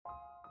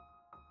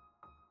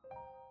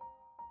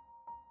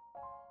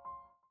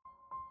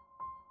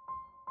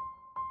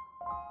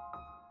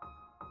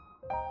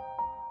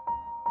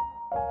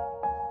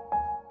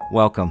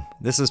Welcome.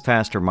 This is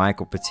Pastor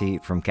Michael Petit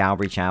from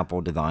Calvary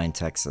Chapel, Devine,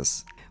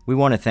 Texas. We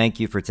want to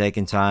thank you for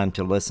taking time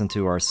to listen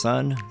to our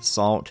Son,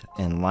 Salt,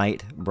 and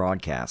Light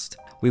broadcast.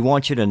 We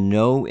want you to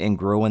know and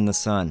grow in the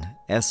Son,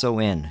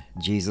 S-O-N,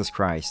 Jesus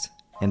Christ,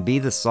 and be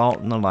the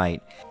salt and the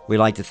light. We'd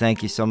like to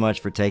thank you so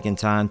much for taking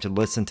time to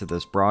listen to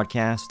this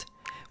broadcast.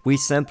 We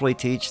simply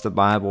teach the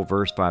Bible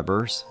verse by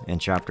verse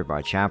and chapter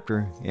by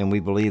chapter, and we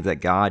believe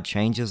that God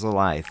changes a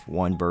life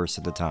one verse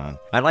at a time.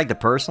 I'd like to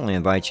personally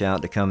invite you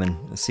out to come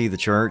and see the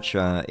church.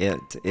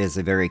 It is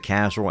a very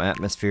casual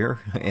atmosphere,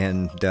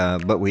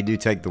 but we do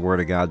take the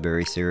Word of God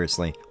very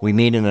seriously. We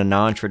meet in a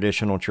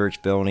non-traditional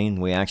church building.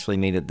 We actually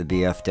meet at the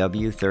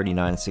VFW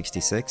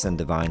 3966 in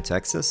Devine,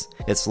 Texas.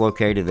 It's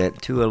located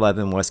at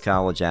 211 West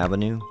College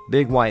Avenue,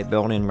 big white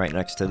building right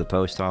next to the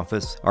post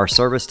office. Our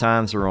service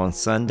times are on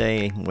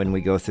Sunday when we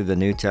go through the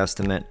New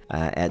Testament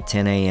at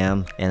 10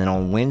 a.m. and then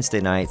on Wednesday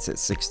nights at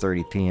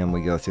 6:30 p.m.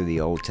 we go through the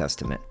Old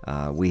Testament.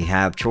 We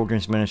have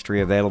children's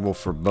ministry available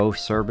for both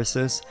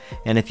services,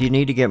 and if you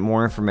need to get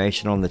more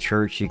information on the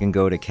church, you can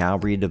go to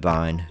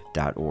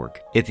calvarydevine.org.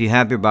 If you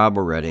have your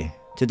Bible ready,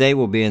 today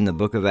we'll be in the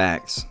book of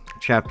Acts,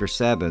 chapter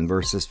 7,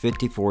 verses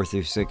 54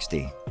 through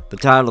 60. The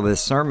title of this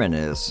sermon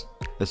is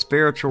A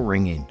Spiritual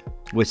Ringing,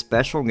 with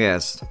special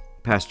guest,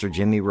 Pastor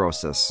Jimmy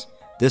Rosas.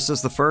 This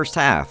is the first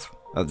half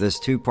of this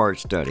two-part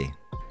study.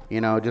 You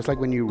know, just like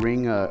when you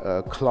wring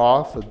a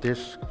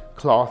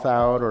dishcloth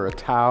out or a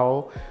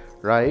towel,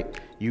 right?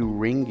 You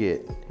wring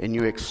it and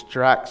you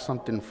extract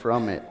something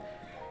from it.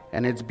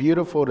 And it's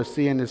beautiful to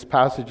see in this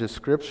passage of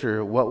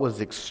scripture what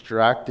was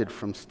extracted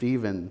from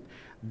Stephen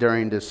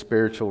during this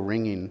spiritual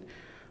wringing.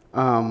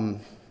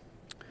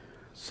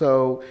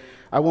 So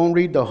I won't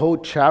read the whole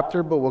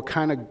chapter, but we'll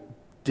kind of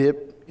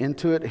dip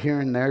into it here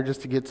and there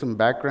just to get some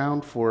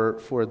background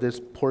for this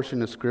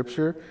portion of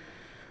scripture.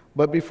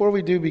 But before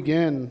we do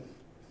begin,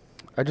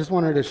 I just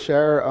wanted to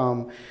share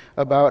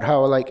about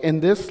how, like, in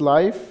this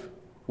life,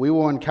 we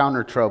will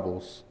encounter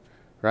troubles,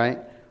 right?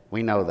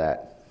 We know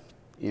that,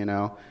 you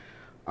know.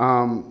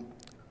 And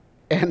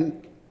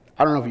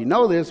I don't know if you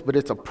know this, but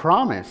it's a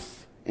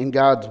promise in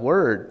God's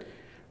word,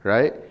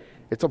 right?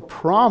 It's a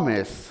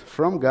promise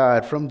from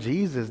God, from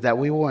Jesus, that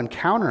we will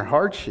encounter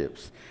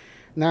hardships.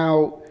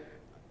 Now,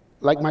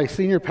 like my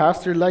senior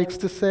pastor likes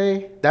to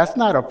say, that's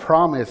not a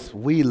promise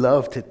we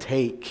love to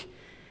take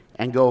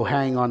and go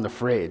hang on the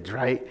fridge,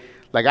 right?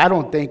 Like, I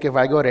don't think if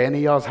I go to any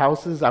of y'all's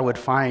houses, I would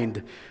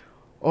find,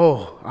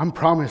 oh, I'm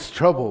promised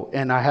trouble,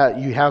 and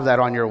you have that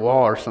on your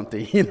wall or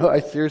something. You know,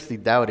 I seriously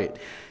doubt it.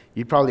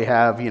 You probably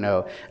have, you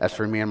know, as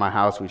for me and my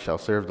house, we shall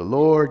serve the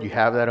Lord. You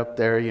have that up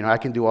there. You know, I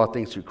can do all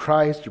things through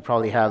Christ. You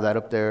probably have that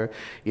up there.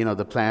 You know,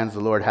 the plans the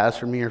Lord has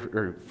for me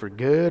are for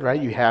good, right?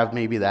 You have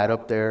maybe that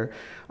up there.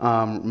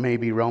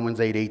 Maybe Romans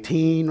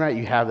 8:18, right?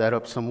 You have that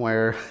up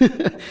somewhere.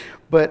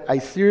 But I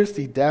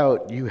seriously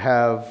doubt you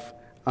have,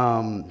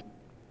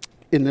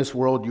 in this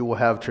world, you will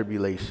have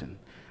tribulation.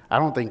 I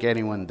don't think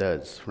anyone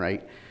does,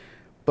 right?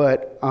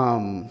 But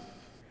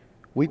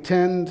we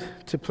tend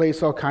to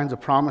place all kinds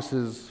of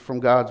promises from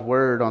God's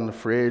word on the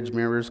fridge,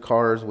 mirrors,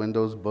 cars,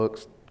 windows,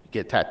 books,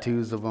 get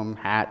tattoos of them,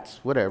 hats,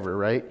 whatever,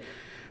 right?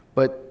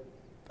 But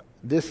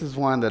this is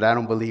one that I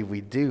don't believe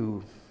we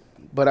do.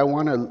 But I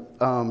want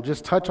to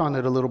just touch on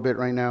it a little bit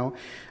right now.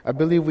 I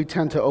believe we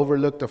tend to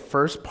overlook the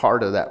first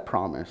part of that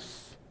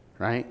promise,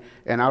 right?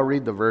 And I'll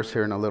read the verse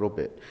here in a little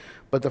bit.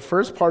 But the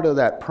first part of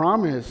that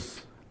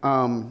promise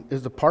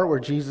is the part where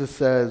Jesus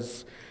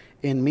says,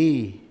 in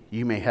me,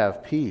 you may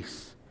have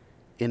peace.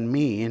 In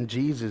me, in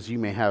Jesus, you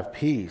may have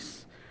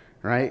peace,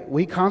 right?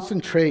 We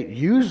concentrate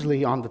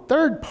usually on the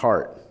third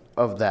part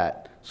of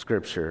that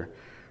scripture,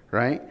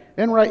 right?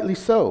 And rightly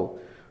so.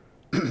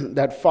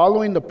 That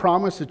following the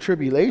promise of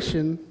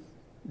tribulation,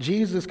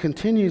 Jesus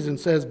continues and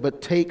says,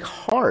 but take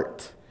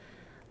heart,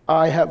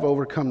 I have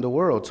overcome the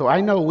world. So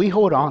I know we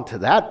hold on to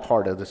that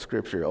part of the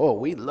scripture. Oh,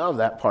 we love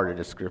that part of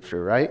the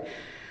scripture, right?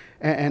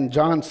 And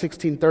John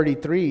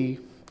 16:33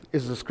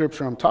 is the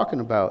scripture I'm talking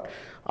about.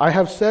 I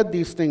have said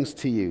these things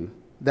to you,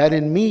 that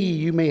in me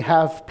you may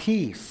have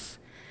peace.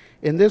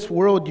 In this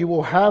world you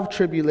will have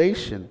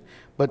tribulation,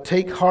 but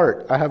take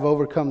heart, I have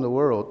overcome the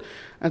world.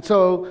 And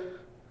so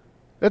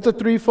that's a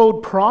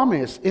threefold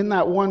promise in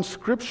that one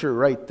scripture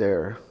right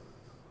there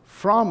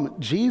from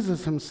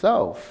Jesus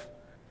himself.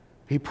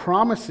 He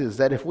promises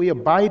that if we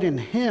abide in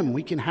him,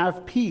 we can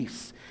have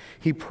peace.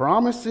 He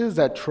promises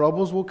that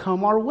troubles will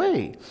come our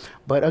way.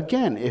 But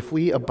again, if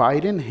we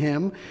abide in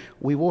him,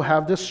 we will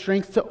have the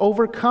strength to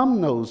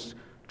overcome those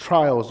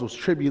trials, those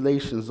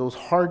tribulations, those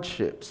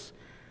hardships,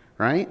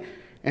 right?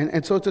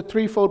 And so it's a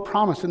threefold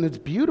promise, and it's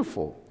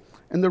beautiful.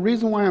 And the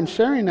reason why I'm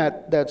sharing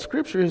that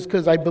scripture is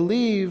because I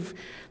believe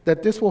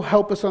that this will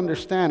help us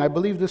understand. I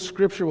believe this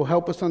scripture will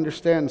help us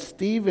understand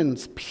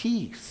Stephen's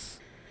peace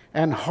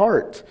and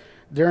heart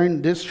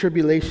during this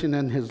tribulation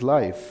in his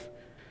life.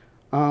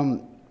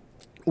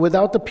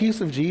 Without the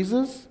peace of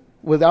Jesus,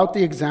 without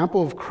the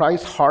example of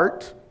Christ's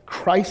heart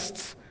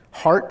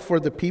for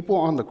the people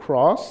on the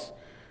cross,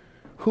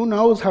 who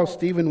knows how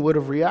Stephen would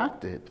have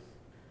reacted?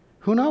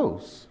 Who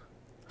knows?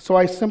 So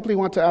I simply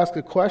want to ask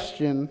a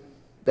question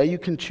that you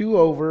can chew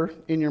over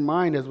in your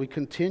mind as we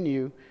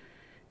continue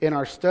in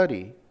our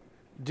study.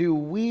 Do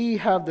we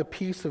have the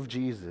peace of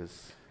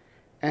Jesus?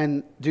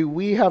 And do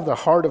we have the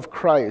heart of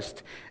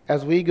Christ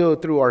as we go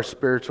through our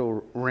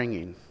spiritual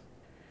ringing?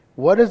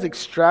 What is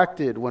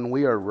extracted when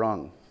we are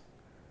wrung?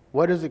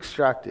 What is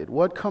extracted?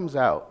 What comes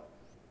out?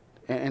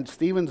 And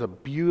Stephen's a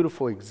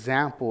beautiful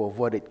example of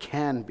what it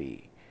can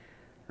be,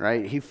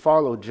 right? He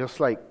followed just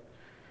like,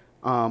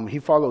 he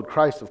followed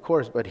Christ, of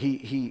course, but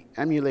he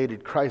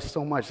emulated Christ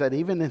so much that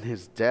even in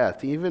his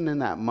death, even in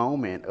that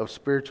moment of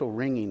spiritual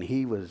ringing,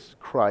 he was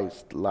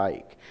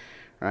Christ-like,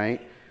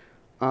 right?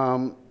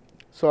 So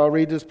I'll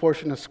read this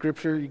portion of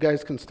Scripture. You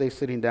guys can stay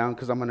sitting down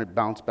because I'm going to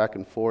bounce back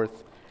and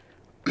forth.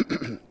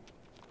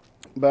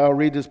 But I'll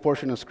read this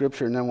portion of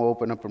Scripture and then we'll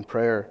open up in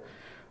prayer.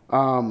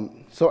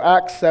 So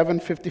Acts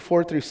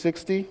 7:54 through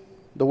 60,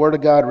 the Word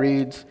of God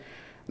reads,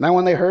 "Now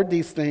when they heard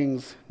these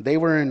things, they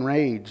were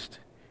enraged,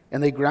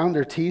 and they ground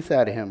their teeth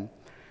at him.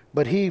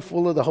 But he,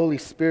 full of the Holy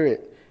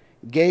Spirit,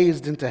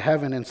 gazed into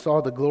heaven and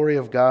saw the glory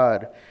of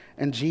God,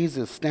 and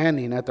Jesus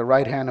standing at the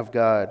right hand of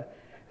God.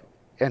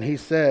 And he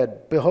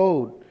said,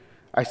 'Behold,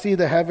 I see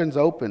the heavens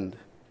opened,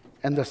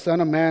 and the Son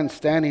of Man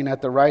standing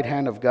at the right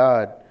hand of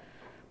God.'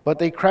 But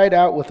they cried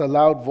out with a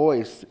loud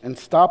voice, and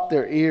stopped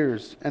their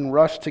ears, and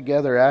rushed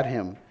together at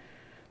him.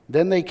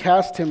 Then they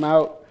cast him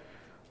out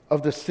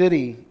of the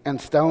city and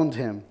stoned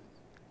him.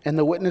 And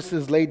the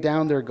witnesses laid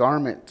down their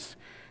garments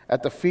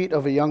at the feet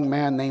of a young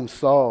man named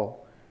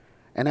Saul.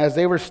 And as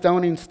they were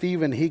stoning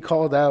Stephen, he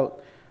called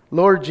out,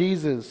 'Lord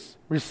Jesus,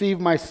 receive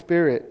my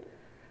spirit.'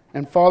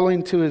 And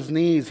falling to his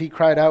knees, he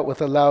cried out with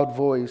a loud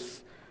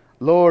voice,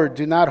 'Lord,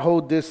 do not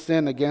hold this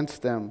sin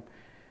against them.'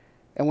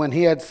 And when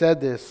he had said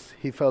this,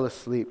 he fell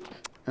asleep."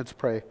 Let's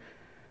pray.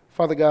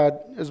 Father God,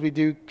 as we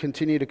do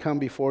continue to come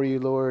before you,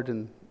 Lord,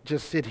 and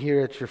just sit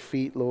here at your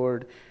feet,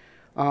 Lord,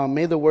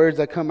 may the words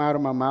that come out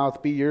of my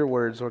mouth be your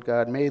words, Lord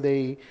God. May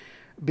they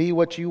be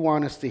what you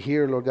want us to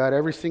hear, Lord God,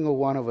 every single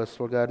one of us,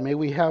 Lord God. May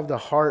we have the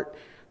heart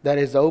that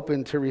is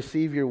open to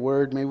receive your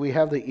word. May we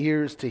have the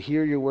ears to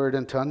hear your word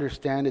and to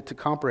understand it, to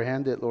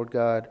comprehend it, Lord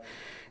God.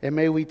 And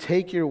may we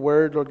take your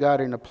word, Lord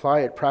God, and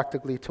apply it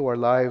practically to our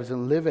lives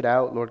and live it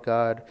out, Lord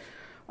God,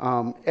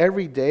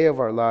 every day of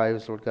our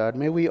lives, Lord God.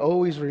 May we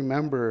always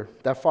remember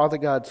that, Father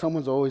God,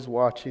 someone's always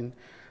watching,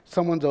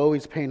 someone's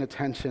always paying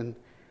attention,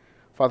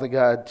 Father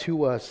God,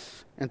 to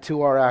us and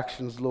to our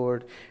actions,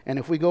 Lord. And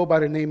if we go by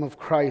the name of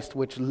Christ,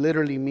 which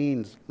literally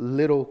means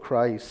little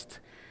Christ,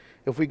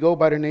 if we go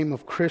by the name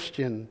of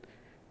Christian,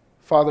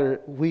 Father,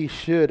 we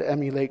should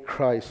emulate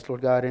Christ,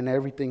 Lord God, in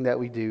everything that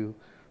we do.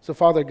 So,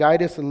 Father,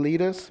 guide us and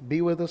lead us.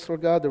 Be with us,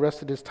 Lord God, the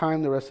rest of this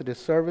time, the rest of this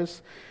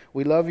service.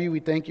 We love you.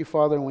 We thank you,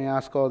 Father, and we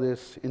ask all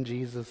this in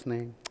Jesus'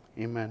 name.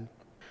 Amen.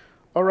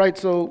 All right,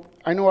 so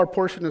I know our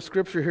portion of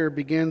Scripture here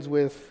begins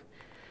with,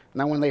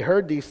 "Now when they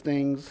heard these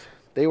things,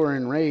 they were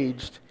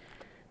enraged."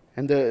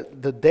 And the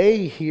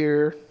they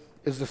here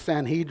is the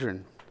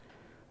Sanhedrin,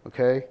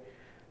 okay?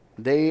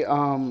 They,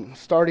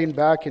 starting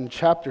back in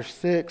chapter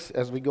 6,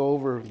 as we go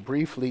over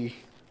briefly,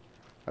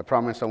 I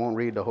promise I won't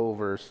read the whole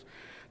verse,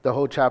 the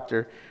whole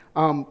chapter.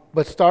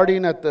 But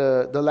starting at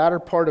the latter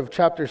part of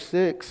chapter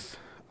 6,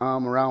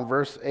 around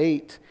verse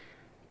 8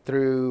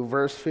 through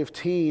verse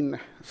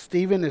 15,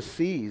 Stephen is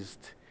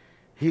seized.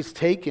 He's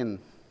taken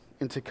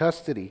into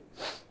custody.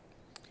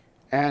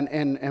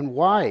 And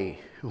why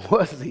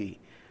was he?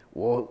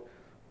 Well,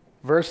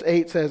 verse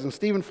 8 says, "And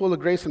Stephen, full of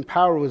grace and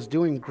power, was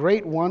doing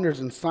great wonders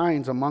and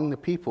signs among the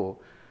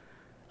people."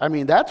 I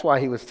mean, that's why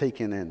he was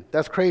taken in.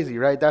 That's crazy,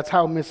 right? That's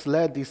how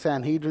misled these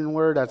Sanhedrin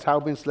were. That's how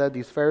misled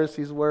these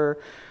Pharisees were.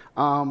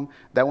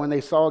 That when they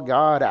saw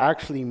God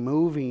actually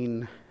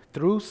moving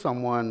through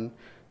someone,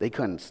 they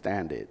couldn't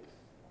stand it.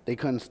 They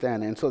couldn't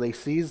stand it. And so they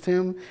seized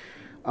him.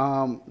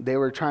 They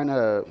were trying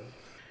to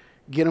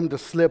get him to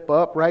slip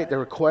up, right? They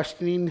were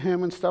questioning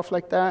him and stuff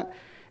like that.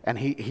 And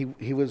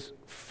he was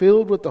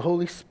filled with the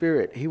Holy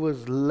Spirit. He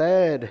was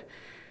led,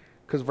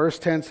 because verse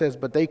 10 says,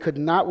 "But they could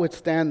not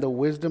withstand the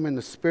wisdom and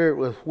the spirit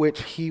with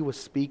which he was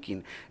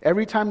speaking."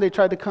 Every time they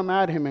tried to come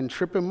at him and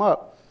trip him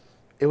up,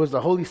 it was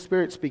the Holy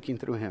Spirit speaking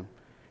through him.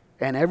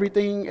 And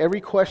everything, every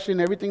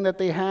question, everything that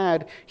they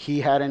had,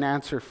 he had an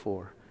answer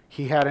for.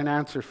 He had an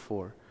answer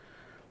for.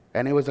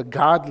 And it was a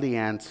godly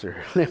answer.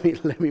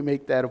 Let me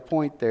make that a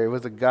point there. It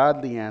was a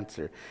godly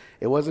answer.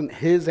 It wasn't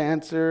his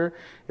answer.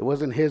 It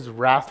wasn't his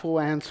wrathful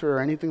answer or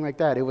anything like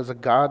that. It was a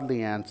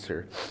godly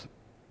answer.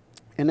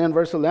 And then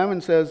verse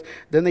 11 says,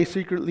 "Then they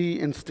secretly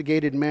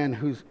instigated men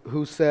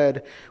who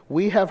said,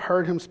 'We have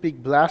heard him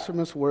speak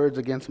blasphemous words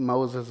against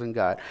Moses and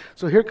God.'"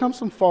 So here comes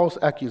some false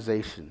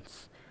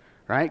accusations,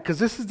 right? Because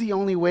this is the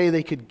only way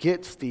they could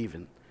get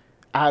Stephen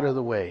out of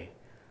the way.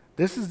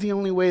 This is the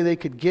only way they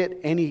could get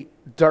any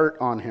dirt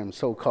on him,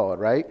 so-called,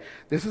 right?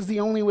 This is the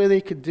only way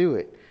they could do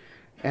it.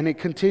 And it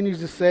continues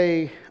to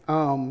say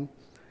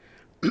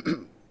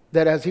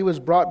that as he was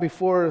brought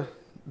before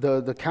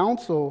the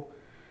council,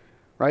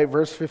 Right?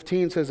 Verse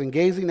 15 says, "And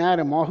gazing at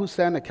him, all who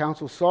sat in the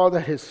council saw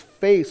that his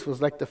face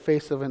was like the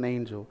face of an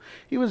angel."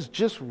 He was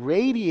just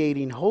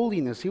radiating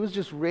holiness. He was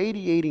just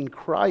radiating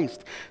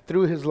Christ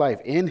through his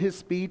life, in his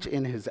speech,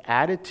 in his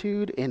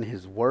attitude, in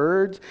his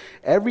words.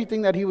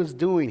 Everything that he was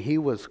doing, he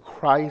was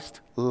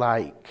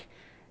Christ-like.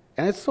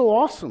 And it's so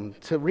awesome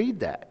to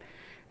read that.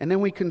 And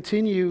then we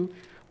continue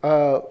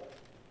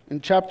in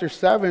chapter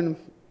 7.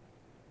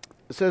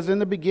 It says, in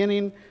the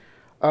beginning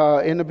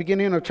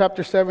of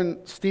chapter 7,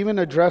 Stephen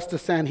addressed the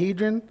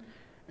Sanhedrin.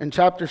 In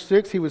chapter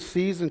 6, he was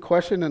seized and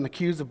questioned and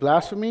accused of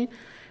blasphemy.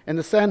 And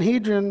the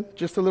Sanhedrin,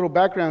 just a little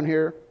background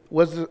here,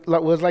 was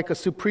like a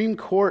supreme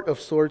court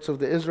of sorts of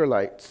the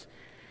Israelites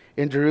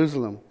in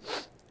Jerusalem.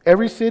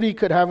 Every city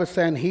could have a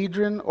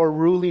Sanhedrin or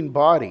ruling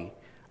body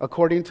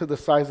according to the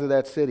size of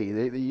that city.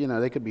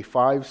 They could be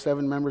 5,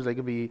 7 members. They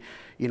could be,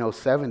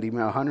 70,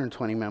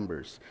 120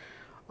 members.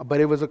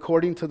 But it was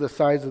according to the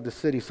size of the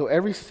city. So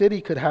every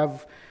city could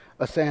have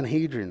a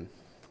Sanhedrin.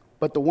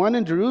 But the one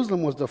in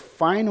Jerusalem was the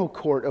final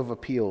court of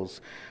appeals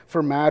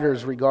for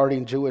matters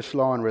regarding Jewish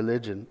law and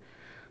religion.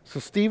 So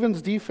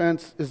Stephen's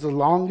defense is the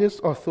longest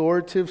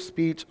authoritative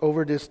speech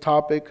over this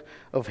topic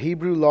of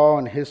Hebrew law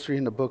and history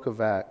in the book of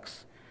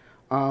Acts.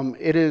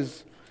 It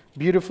is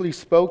beautifully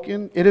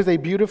spoken. It is a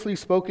beautifully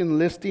spoken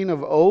listing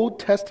of Old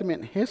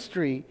Testament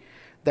history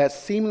that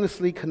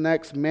seamlessly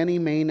connects many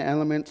main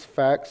elements,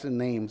 facts, and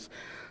names,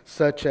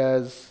 such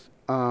as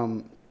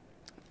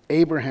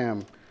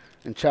Abraham,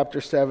 in chapter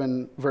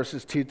 7,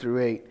 verses 2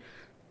 through 8.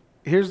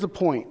 Here's the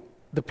point.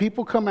 The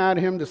people come at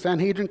him, the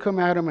Sanhedrin come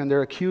at him, and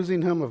they're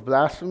accusing him of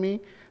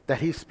blasphemy, that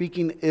he's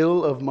speaking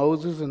ill of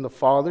Moses and the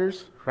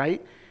fathers,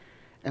 right?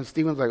 And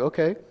Stephen's like,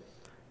 okay.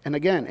 And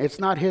again, it's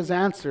not his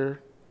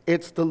answer.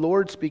 It's the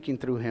Lord speaking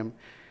through him.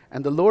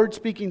 And the Lord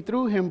speaking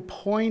through him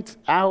points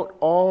out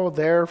all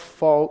their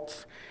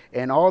faults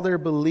and all their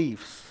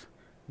beliefs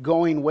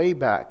going way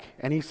back.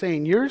 And he's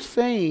saying, you're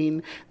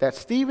saying that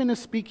Stephen is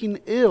speaking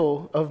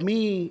ill of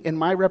me and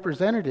my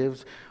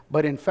representatives,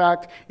 but in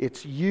fact,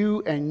 it's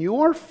you and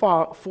your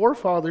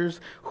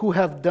forefathers who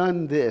have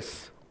done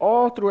this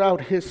all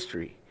throughout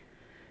history.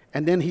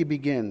 And then he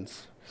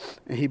begins.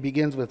 And he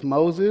begins with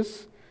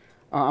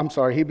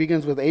he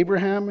begins with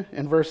Abraham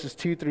in verses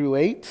 2 through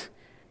 8.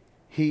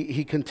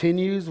 He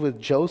continues with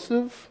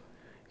Joseph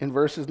in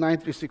verses 9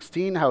 through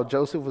 16, how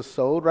Joseph was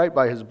sold, right,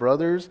 by his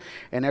brothers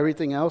and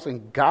everything else.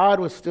 And God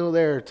was still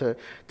there to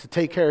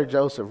take care of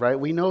Joseph, right?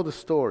 We know the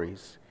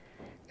stories.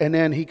 And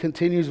then he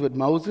continues with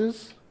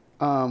Moses,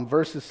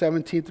 verses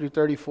 17 through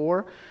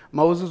 34.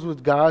 Moses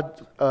was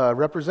God's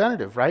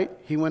representative, right?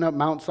 He went up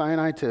Mount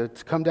Sinai to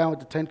come down with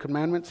the 10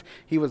 Commandments.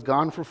 He was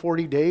gone for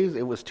 40 days.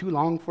 It was too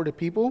long for the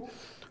people.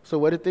 So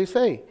what did they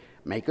say?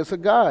 Make us a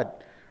god,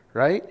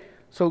 right?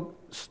 So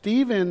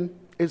Stephen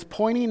is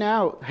pointing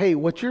out, hey,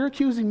 what you're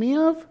accusing me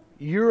of,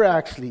 you're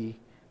actually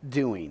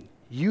doing.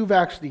 You've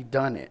actually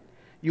done it.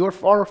 Your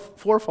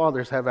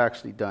forefathers have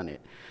actually done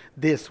it.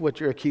 This, what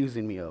you're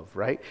accusing me of,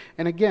 right?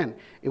 And again,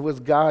 it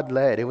was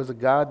God-led. It was a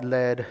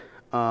God-led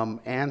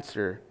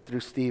answer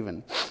through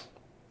Stephen.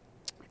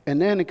 And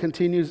then it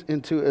continues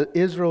into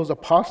Israel's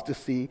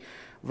apostasy,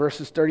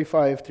 verses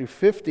 35 through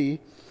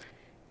 50.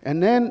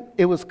 And then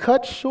it was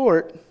cut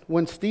short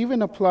when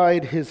Stephen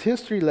applied his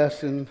history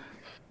lesson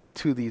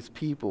to these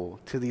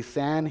people, to the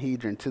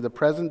Sanhedrin, to the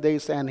present-day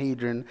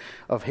Sanhedrin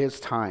of his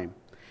time.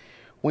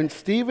 When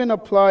Stephen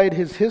applied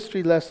his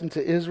history lesson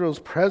to Israel's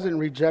present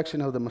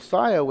rejection of the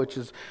Messiah, which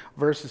is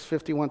verses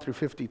 51 through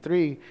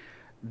 53,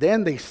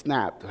 then they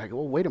snapped. Like,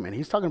 well, wait a minute,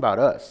 he's talking about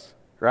us,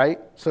 right?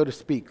 So to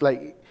speak.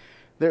 What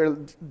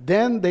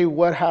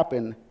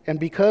happened? And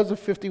because of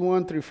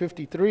 51 through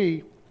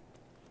 53,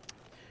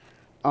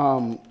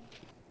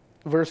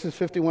 verses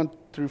 51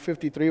 through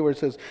 53, where it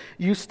says,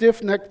 "You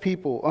stiff-necked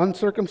people,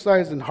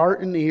 uncircumcised in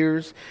heart and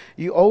ears,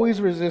 you always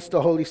resist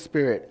the Holy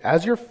Spirit.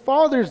 As your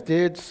fathers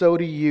did, so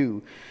do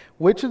you.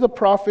 Which of the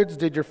prophets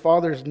did your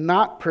fathers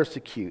not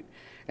persecute?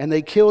 And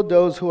they killed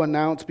those who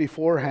announced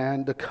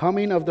beforehand the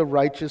coming of the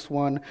righteous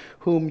one,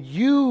 whom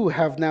you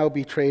have now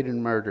betrayed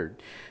and murdered.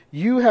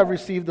 You have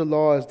received the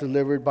law as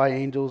delivered by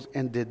angels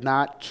and did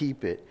not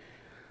keep it."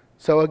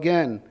 So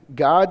again,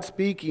 God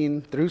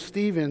speaking through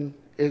Stephen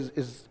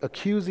is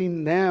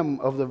accusing them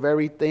of the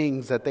very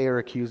things that they are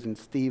accusing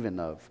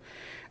Stephen of.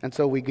 And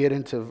so we get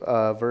into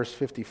verse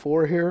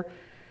 54 here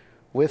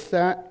with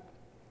that.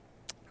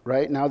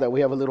 Right now that we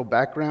have a little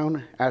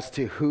background as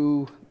to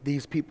who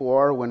these people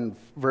are, when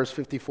verse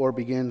 54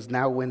 begins,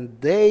 now when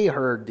they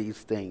heard these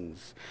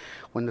things,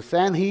 when the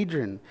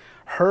Sanhedrin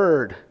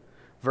heard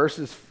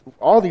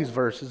all these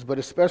verses, but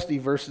especially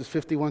verses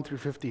 51 through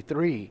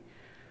 53,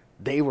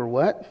 they were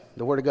what?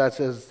 The Word of God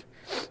says,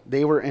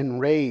 they were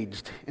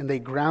enraged, and they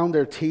ground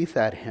their teeth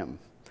at him.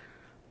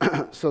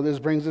 So this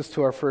brings us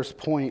to our first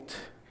point,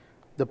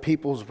 the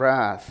people's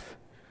wrath.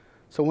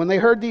 So when they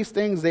heard these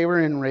things, they were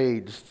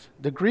enraged.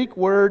 The Greek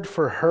word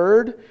for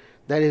heard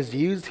that is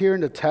used here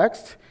in the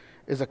text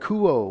is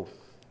akouo,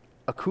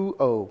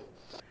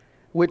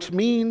 which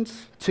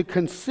means to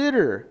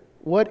consider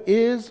what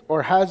is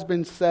or has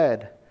been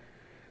said,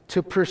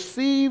 to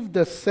perceive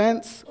the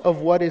sense of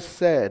what is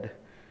said,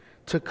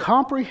 to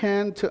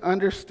comprehend, to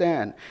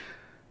understand.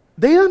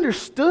 They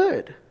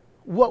understood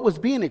what was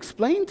being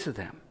explained to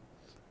them.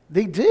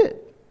 They did.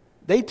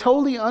 They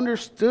totally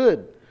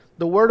understood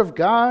the Word of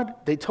God.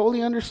 They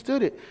totally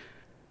understood it.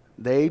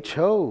 They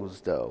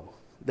chose, though.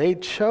 They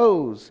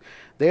chose.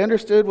 They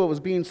understood what was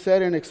being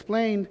said and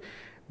explained,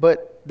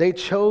 but they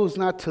chose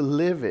not to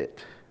live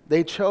it.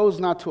 They chose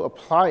not to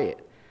apply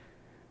it.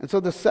 And so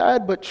the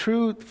sad but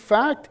true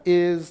fact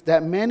is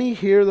that many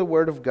hear the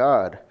Word of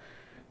God.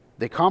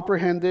 They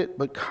comprehend it,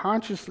 but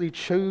consciously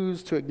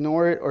choose to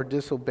ignore it or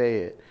disobey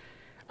it.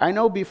 I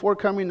know before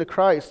coming to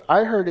Christ,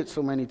 I heard it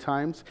so many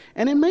times,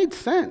 and it made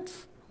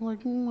sense. I'm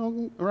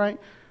like, right?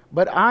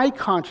 But I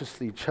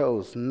consciously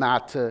chose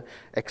not to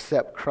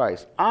accept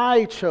Christ.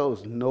 I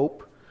chose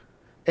nope.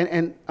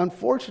 And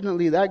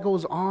unfortunately, that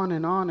goes on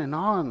and on and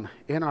on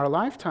in our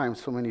lifetime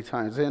so many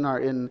times,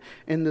 in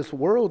this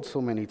world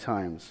so many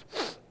times.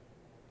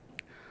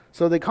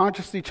 So they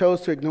consciously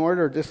chose to ignore it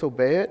or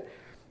disobey it.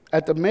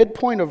 At the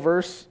midpoint of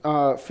verse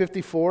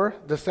 54,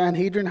 the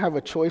Sanhedrin have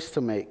a choice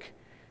to make.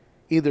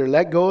 Either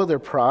let go of their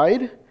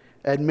pride,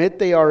 admit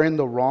they are in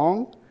the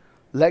wrong,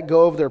 let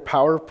go of their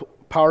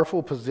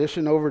powerful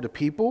position over the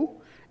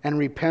people, and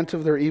repent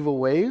of their evil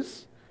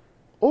ways,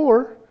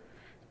 or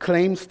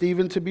claim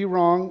Stephen to be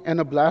wrong and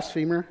a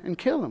blasphemer and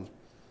kill him.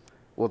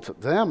 Well, to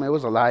them, it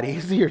was a lot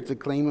easier to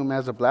claim him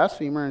as a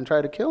blasphemer and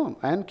try to kill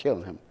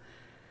him.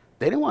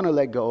 They didn't want to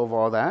let go of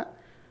all that.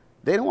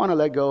 They didn't want to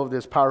let go of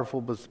this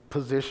powerful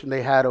position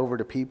they had over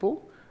the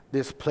people,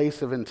 this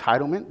place of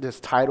entitlement,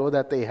 this title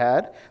that they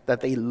had,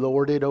 that they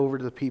lorded over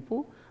the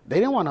people. They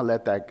didn't want to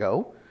let that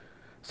go.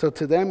 So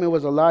to them, it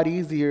was a lot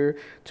easier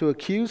to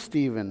accuse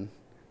Stephen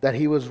that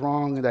he was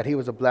wrong, that he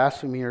was a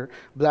blasphemer,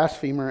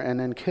 and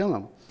then kill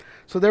him.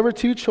 So there were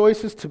two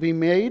choices to be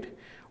made.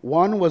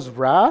 One was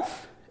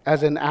wrath,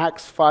 as in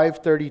Acts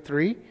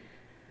 5:33.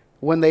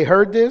 When they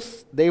heard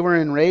this, they were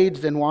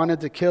enraged and wanted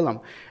to kill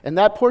him. And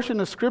that portion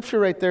of scripture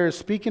right there is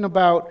speaking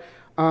about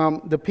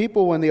the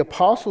people when the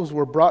apostles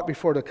were brought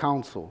before the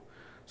council.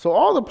 So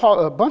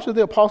a bunch of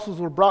the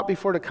apostles were brought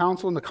before the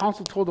council, and the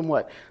council told them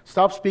what?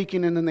 Stop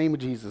speaking in the name of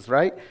Jesus,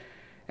 right?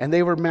 And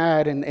they were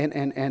mad,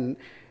 and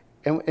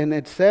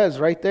it says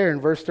right there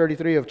in verse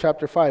 33 of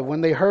chapter 5,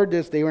 when they heard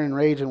this, they were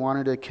enraged and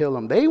wanted to kill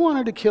him. They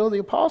wanted to kill the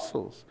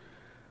apostles.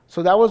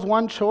 So that was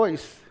one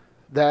choice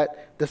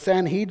that the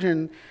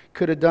Sanhedrin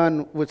could have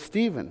done with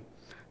Stephen.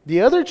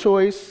 The other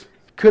choice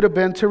could have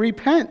been to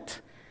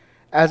repent,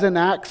 as in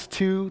Acts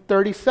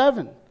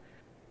 2:37.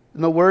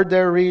 And the word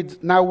there reads,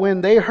 now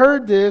when they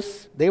heard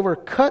this, they were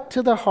cut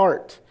to the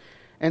heart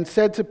and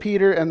said to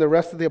Peter and the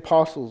rest of the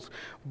apostles,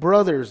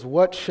 brothers,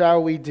 what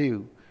shall we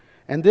do?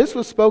 And this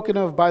was spoken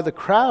of by the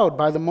crowd,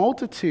 by the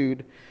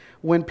multitude,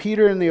 when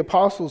Peter and the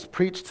apostles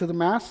preached to the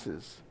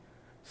masses.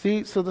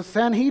 See, so the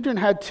Sanhedrin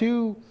had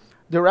two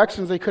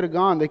directions they could have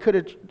gone. They could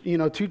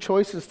have, two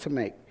choices to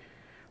make.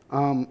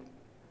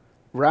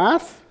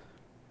 Wrath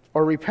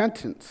or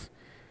repentance.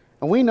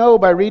 And we know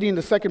by reading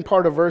the second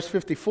part of verse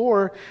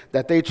 54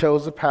 that they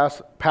chose the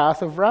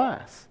path of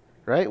wrath,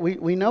 right?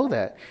 We know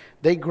that.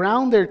 They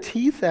ground their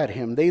teeth at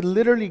him. They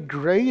literally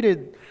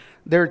grated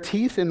their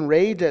teeth in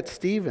rage at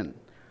Stephen.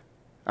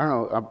 I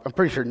don't know, I'm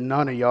pretty sure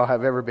none of y'all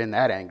have ever been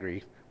that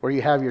angry, where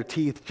you have your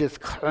teeth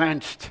just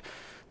clenched,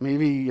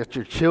 maybe at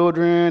your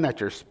children, at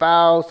your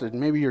spouse, and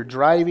maybe you're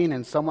driving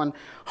and someone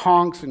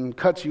honks and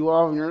cuts you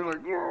off, and you're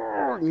like,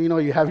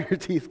 you have your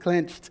teeth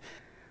clenched.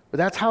 But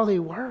that's how they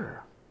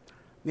were.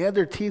 They had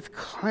their teeth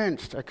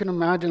clenched. I can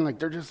imagine like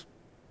they're just,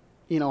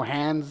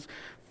 hands,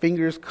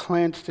 fingers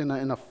clenched in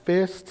a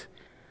fist,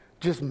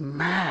 just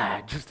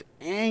mad, just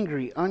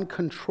angry,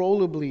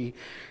 uncontrollably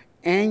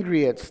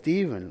angry at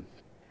Stephen.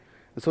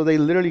 And so they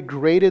literally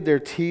grated their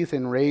teeth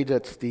in rage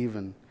at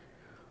Stephen.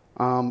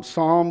 Psalm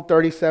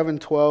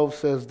 37:12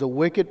 says, the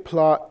wicked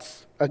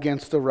plots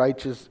against the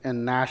righteous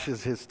and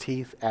gnashes his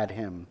teeth at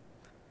him.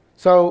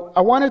 So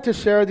I wanted to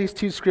share these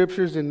two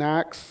scriptures in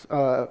Acts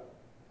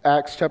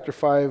chapter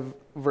 5,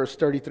 verse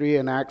 33,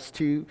 and Acts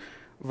 2,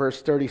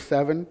 verse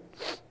 37,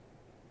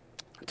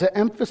 to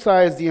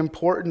emphasize the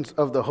importance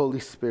of the Holy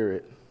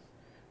Spirit.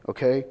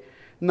 Okay?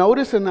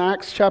 Notice in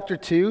Acts chapter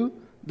 2,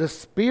 the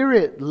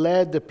Spirit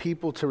led the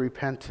people to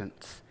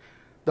repentance.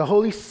 The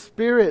Holy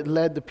Spirit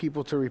led the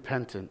people to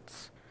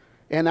repentance.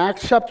 In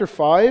Acts chapter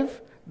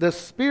 5, the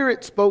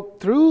Spirit spoke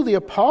through the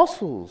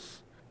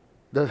apostles.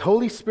 The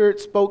Holy Spirit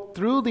spoke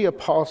through the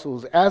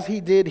apostles, as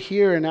he did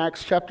here in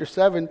Acts chapter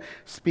 7,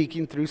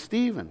 speaking through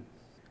Stephen.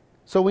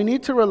 So we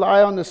need to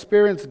rely on the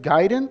Spirit's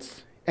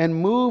guidance and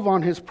move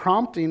on his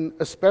prompting,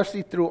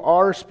 especially through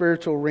our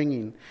spiritual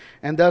ringing.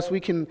 And thus we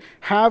can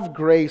have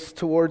grace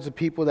towards the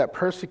people that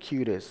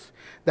persecute us,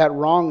 that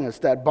wrong us,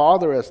 that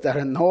bother us, that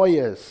annoy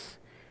us,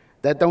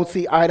 that don't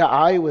see eye to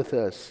eye with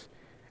us.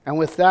 And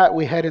with that,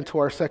 we head into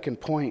our second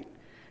point,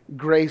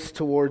 grace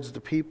towards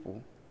the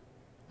people.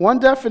 One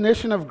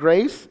definition of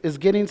grace is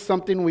getting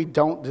something we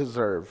don't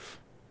deserve,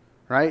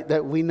 right?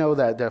 That we know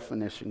that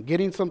definition.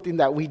 Getting something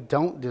that we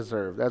don't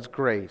deserve, that's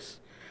grace.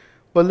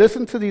 But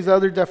listen to these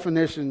other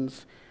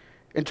definitions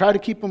and try to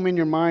keep them in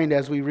your mind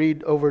as we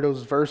read over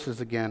those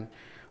verses again.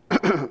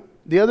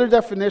 The other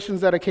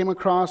definitions that I came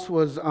across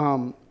was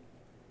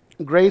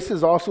grace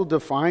is also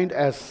defined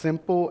as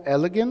simple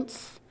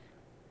elegance,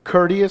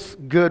 courteous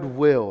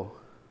goodwill.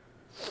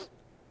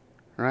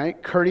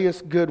 Right?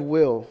 Courteous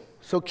goodwill.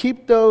 So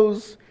keep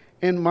those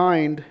in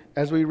mind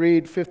as we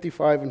read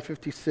 55 and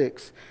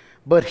 56.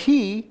 But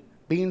he,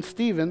 being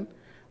Stephen,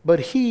 but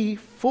he,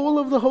 full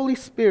of the Holy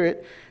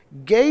Spirit,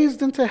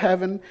 gazed into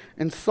heaven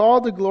and saw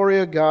the glory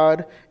of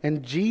God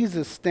and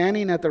Jesus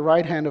standing at the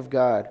right hand of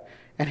God.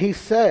 And he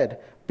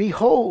said,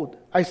 Behold,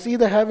 I see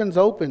the heavens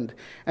opened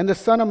and the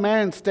Son of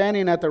Man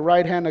standing at the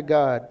right hand of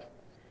God.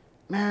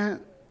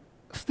 Man,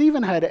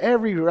 Stephen had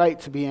every right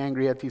to be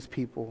angry at these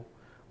people.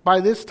 By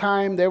this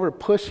time, they were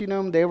pushing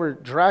him. They were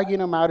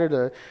dragging him out of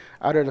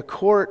the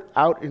court,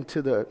 out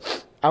into the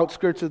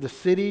outskirts of the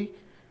city.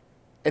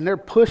 And they're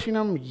pushing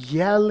him,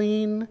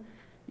 yelling.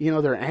 You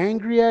know, they're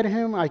angry at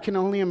him. I can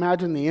only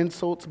imagine the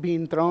insults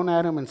being thrown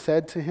at him and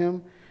said to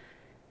him.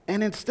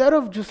 And instead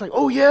of just like,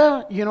 oh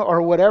yeah, you know,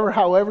 or whatever,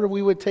 however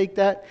we would take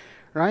that,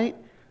 right?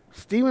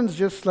 Stephen's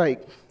just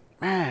like,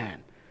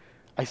 man,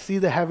 I see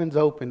the heavens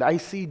opened. I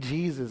see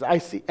Jesus.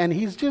 And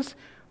he's just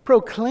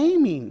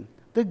proclaiming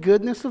the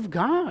goodness of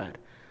God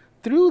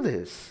through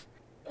this.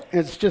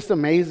 It's just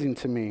amazing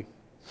to me.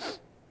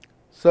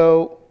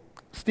 So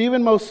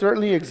Stephen most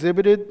certainly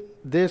exhibited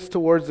this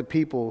towards the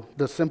people,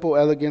 the simple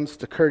elegance,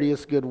 the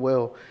courteous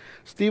goodwill.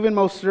 Stephen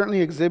most certainly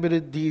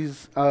exhibited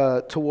these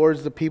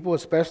towards the people,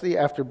 especially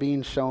after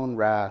being shown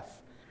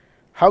wrath.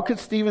 How could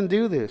Stephen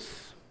do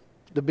this?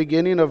 The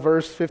beginning of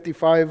verse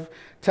 55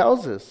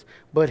 tells us,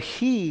 but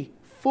he,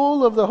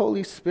 full of the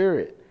Holy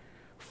Spirit,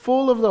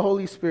 full of the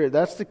Holy Spirit.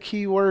 That's the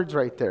key words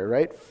right there,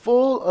 right?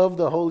 Full of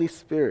the Holy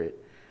Spirit.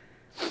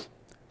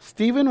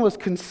 Stephen was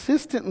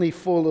consistently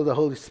full of the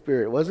Holy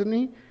Spirit, wasn't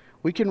he?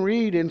 We can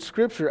read in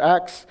Scripture,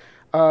 Acts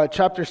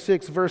chapter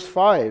 6, verse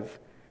 5.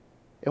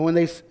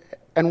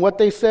 And what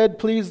they said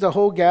pleased the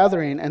whole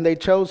gathering, and they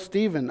chose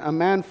Stephen, a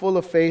man full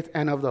of faith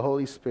and of the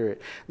Holy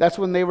Spirit. That's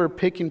when they were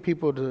picking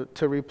people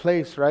to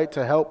replace, right?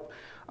 To help,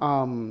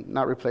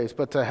 not replace,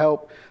 but to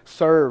help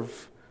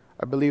serve,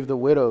 I believe, the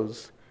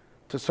widows.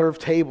 To serve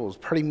tables,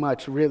 pretty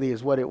much really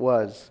is what it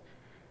was.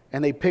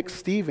 And they picked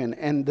Stephen.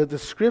 And the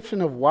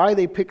description of why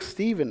they picked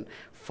Stephen,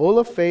 full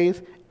of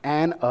faith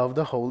and of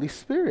the Holy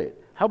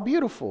Spirit. How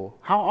beautiful.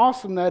 How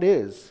awesome that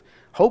is.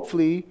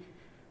 Hopefully,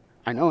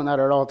 I know not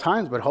at all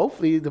times, but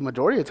hopefully the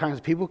majority of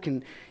times people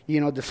can,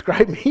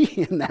 describe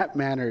me in that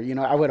manner.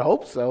 I would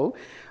hope so.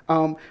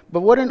 But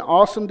what an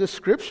awesome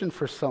description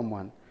for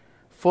someone.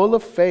 Full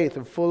of faith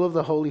and full of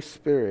the Holy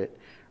Spirit.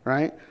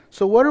 Right?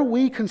 So what are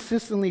we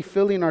consistently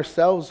filling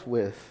ourselves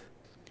with?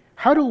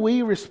 How do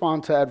we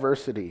respond to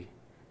adversity?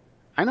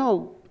 I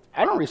know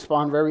I don't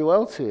respond very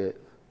well to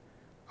it.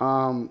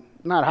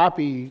 Not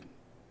happy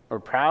or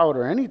proud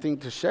or anything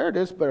to share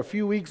this, but a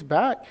few weeks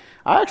back,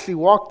 I actually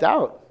walked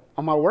out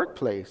on my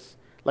workplace.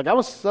 Like I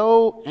was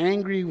so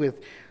angry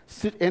with,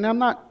 and I'm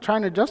not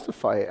trying to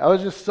justify it. I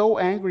was just so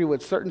angry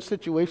with certain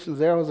situations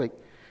there. I was like,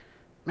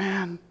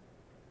 man,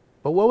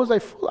 but what was I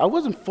full? I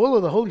wasn't full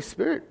of the Holy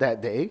Spirit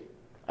that day.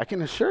 I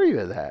can assure you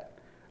of that.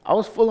 I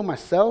was full of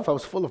myself. I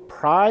was full of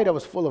pride. I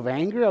was full of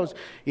anger.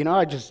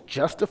 I just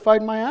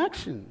justified my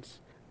actions.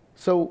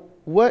 So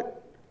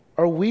what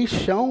are we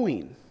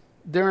showing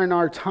during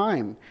our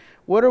time?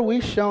 What are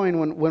we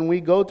showing when we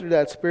go through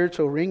that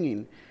spiritual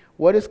ringing?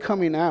 What is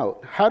coming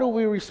out? How do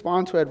we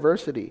respond to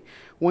adversity?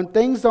 When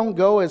things don't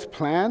go as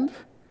planned,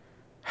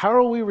 how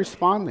are we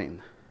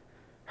responding?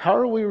 How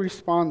are we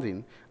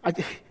responding?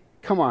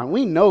 Come on,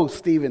 we know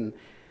Stephen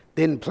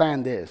didn't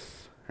plan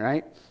this,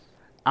 right?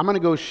 I'm going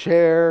to go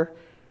share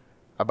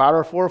about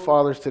our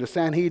forefathers to the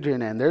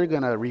Sanhedrin and they're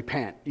going to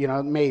repent,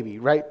 maybe,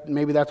 right?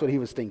 Maybe that's what he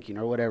was thinking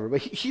or whatever.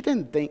 But he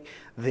didn't think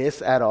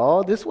this at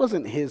all. This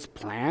wasn't his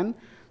plan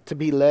to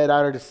be led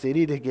out of the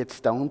city to get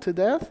stoned to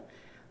death.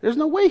 There's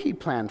no way he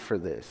planned for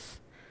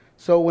this.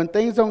 So when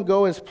things don't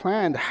go as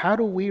planned, how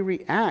do we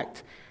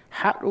react?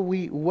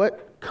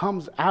 What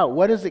comes out?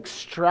 What is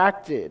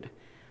extracted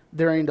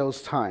during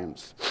those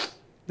times?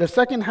 The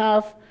second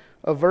half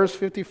of verse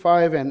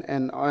 55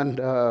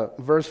 and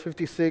verse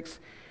 56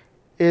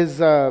 is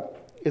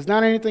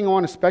not anything I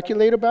want to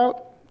speculate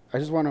about. I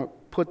just want to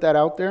put that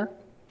out there,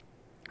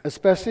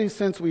 especially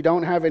since we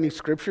don't have any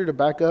scripture to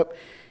back up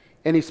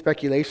any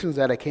speculations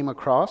that I came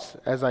across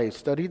as I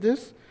studied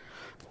this.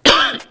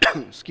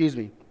 Excuse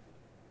me.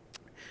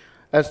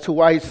 As to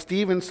why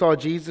Stephen saw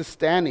Jesus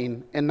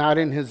standing and not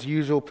in his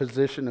usual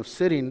position of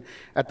sitting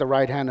at the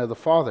right hand of the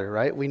Father,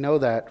 right? We know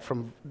that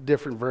from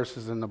different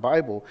verses in the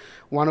Bible,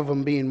 one of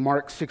them being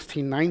Mark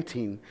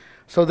 16:19.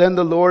 So then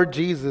the Lord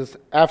Jesus,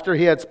 after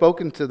he had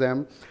spoken to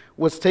them,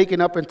 was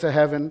taken up into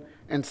heaven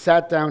and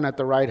sat down at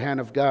the right hand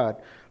of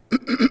God.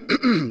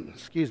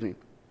 Excuse me.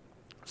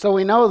 So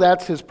we know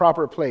that's his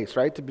proper place,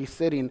 right? To be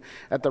sitting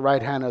at the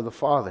right hand of the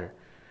Father.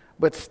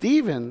 But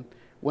Stephen,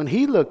 when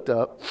he looked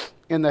up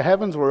and the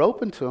heavens were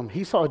open to him,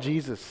 he saw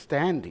Jesus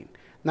standing.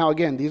 Now,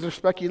 again, these are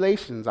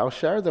speculations. I'll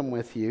share them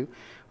with you.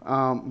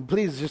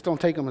 Please just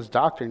don't take them as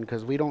doctrine,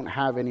 because we don't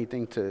have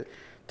anything to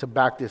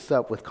back this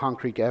up with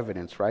concrete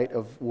evidence, right,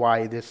 of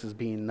why this is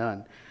being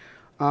done.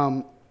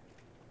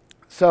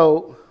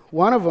 So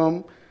one of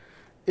them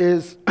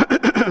is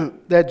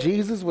that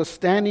Jesus was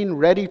standing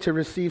ready to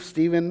receive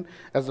Stephen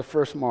as the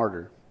first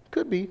martyr.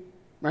 Could be,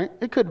 right?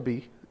 It could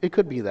be. It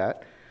could be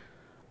that.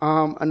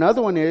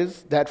 Another one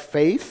is that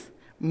faith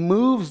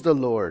moves the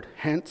Lord.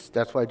 Hence,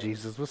 that's why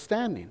Jesus was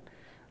standing.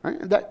 Right?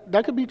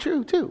 That could be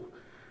true too.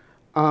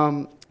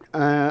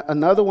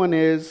 Another one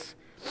is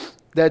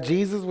that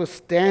Jesus was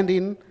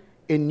standing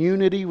in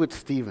unity with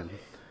Stephen.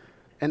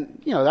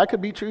 And, that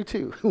could be true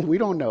too. We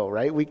don't know,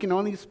 right? We can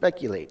only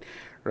speculate,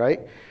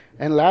 right?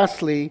 And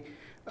lastly,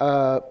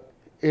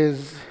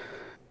 is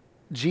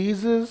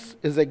Jesus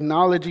is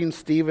acknowledging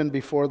Stephen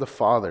before the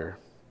Father,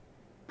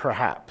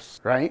 perhaps,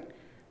 right?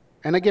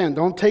 And again,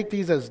 don't take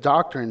these as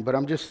doctrine, but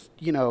I'm just,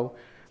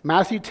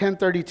 Matthew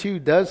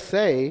 10:32 does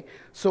say,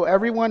 so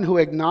everyone who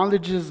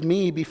acknowledges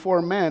me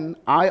before men,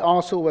 I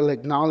also will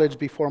acknowledge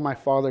before my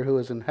Father who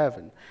is in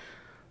heaven.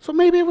 So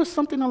maybe it was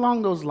something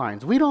along those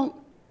lines. We don't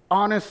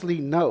honestly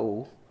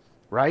know,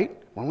 right?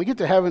 When we get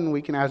to heaven,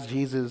 we can ask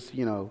Jesus,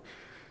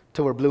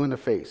 till we're blue in the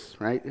face,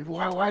 right?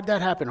 Why'd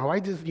that happen? Or why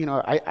just,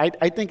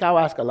 I think I'll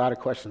ask a lot of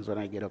questions when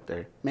I get up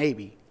there.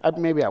 Maybe I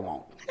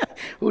won't.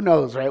 Who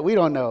knows, right? We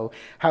don't know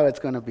how it's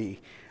going to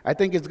be. I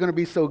think it's going to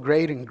be so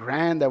great and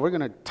grand that we're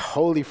going to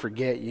totally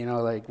forget,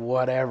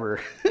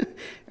 whatever.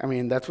 I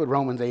mean, that's what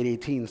Romans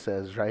 8:18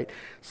 says, right?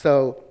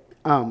 So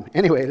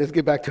anyway, let's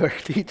get back to our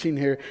teaching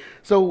here.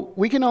 So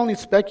we can only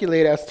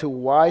speculate as to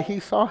why he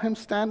saw him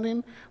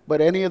standing,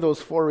 but any of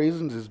those 4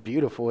 reasons is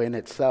beautiful in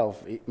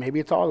itself. Maybe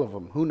it's all of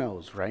them. Who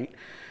knows, right?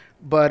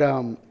 But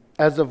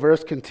as the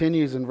verse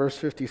continues in verse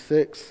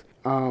 56,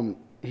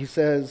 he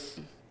says,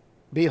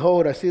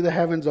 behold, I see the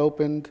heavens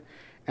opened,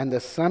 and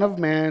the Son of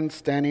Man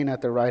standing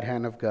at the right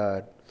hand of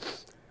God.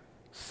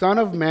 Son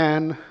of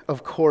Man,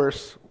 of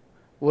course,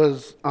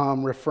 was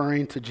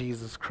referring to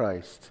Jesus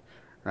Christ,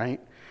 right?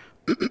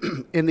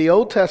 In the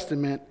Old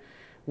Testament,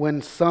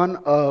 when son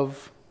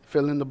of,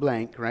 fill in the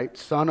blank, right?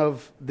 Son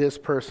of this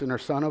person or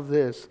son of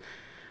this,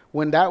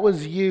 when that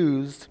was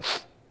used,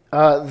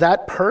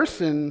 that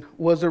person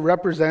was a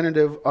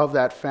representative of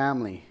that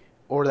family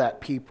or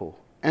that people.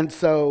 And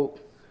so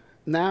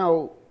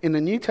now, in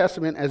the New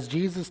Testament, as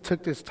Jesus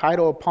took this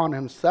title upon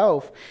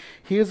himself,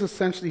 he is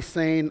essentially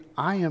saying,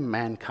 I am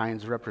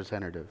mankind's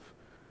representative.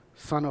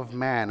 Son of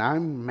Man,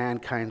 I'm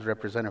mankind's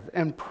representative.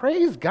 And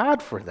praise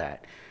God for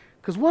that.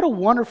 Because what a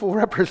wonderful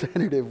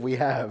representative we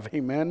have,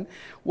 amen?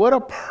 What a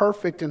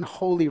perfect and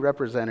holy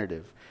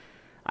representative.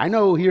 I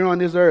know here on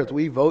this earth,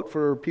 we vote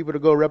for people to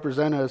go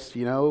represent us,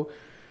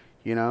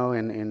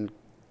 in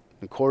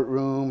the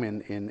courtroom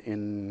and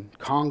in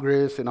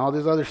Congress and all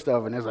this other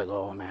stuff. And it's like,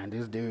 oh man,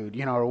 this dude,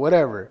 or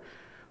whatever.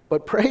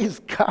 But praise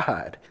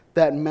God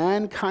that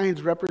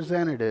mankind's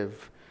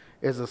representative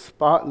is a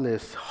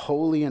spotless,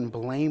 holy, and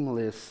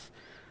blameless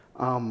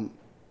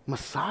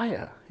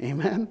Messiah.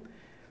 Amen?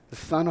 The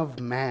Son of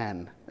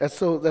Man. That's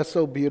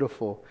so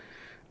beautiful.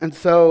 And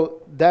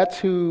so that's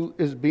who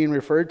is being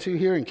referred to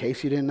here. In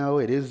case you didn't know,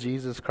 it is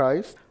Jesus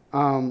Christ.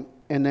 And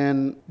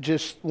then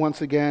just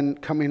once again,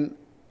 coming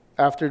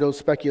after those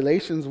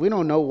speculations, we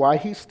don't know why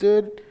he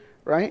stood,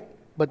 right?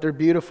 But they're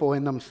beautiful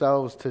in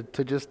themselves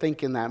to just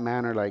think in that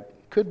manner, like,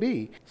 could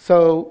be.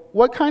 So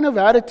what kind of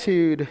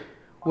attitude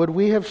would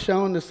we have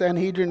shown the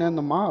Sanhedrin and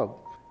the mob?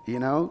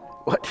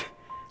 What?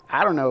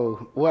 I don't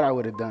know what I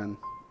would have done,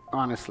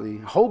 honestly.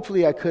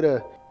 Hopefully I could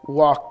have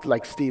walked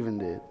like Stephen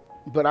did,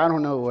 but I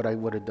don't know what I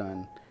would have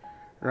done,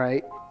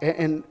 right?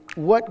 And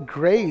what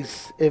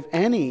grace, if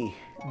any,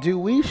 do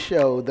we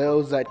show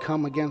those that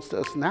come against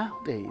us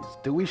nowadays?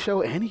 Do we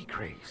show any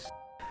grace?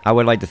 I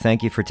would like to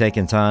thank you for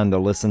taking time to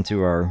listen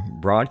to our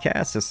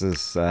broadcast. This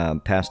is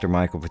Pastor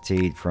Michael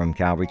Petit from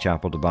Calvary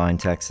Chapel, Devine,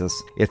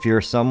 Texas. If you're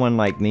someone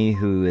like me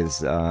who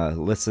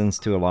listens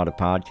to a lot of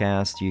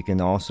podcasts, you can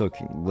also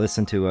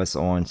listen to us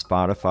on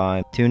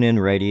Spotify,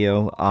 TuneIn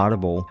Radio,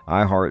 Audible,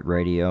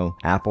 iHeartRadio,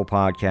 Apple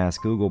Podcasts,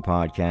 Google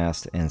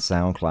Podcasts, and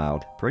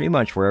SoundCloud. Pretty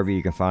much wherever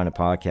you can find a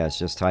podcast,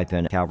 just type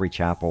in Calvary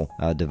Chapel,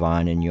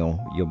 Devine, and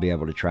you'll be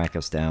able to track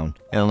us down.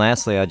 And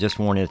lastly, I just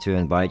wanted to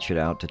invite you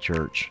out to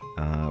church.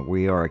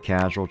 We are a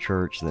casual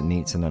church that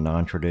meets in a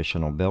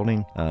non-traditional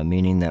building,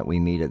 meaning that we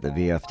meet at the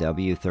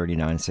VFW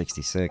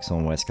 3966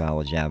 on West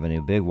College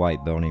Avenue, big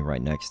white building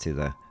right next to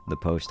the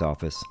post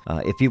office.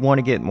 If you want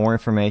to get more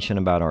information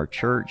about our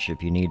church,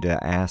 if you need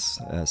to ask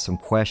some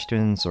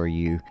questions or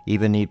you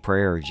even need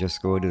prayer,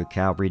 just go to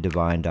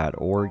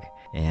calvarydevine.org.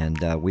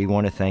 And we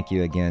want to thank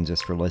you again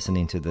just for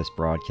listening to this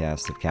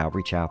broadcast of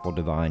Calvary Chapel,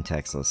 Devine,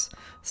 Texas,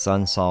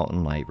 Sun, Salt,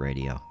 and Light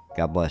Radio.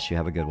 God bless you.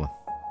 Have a good one.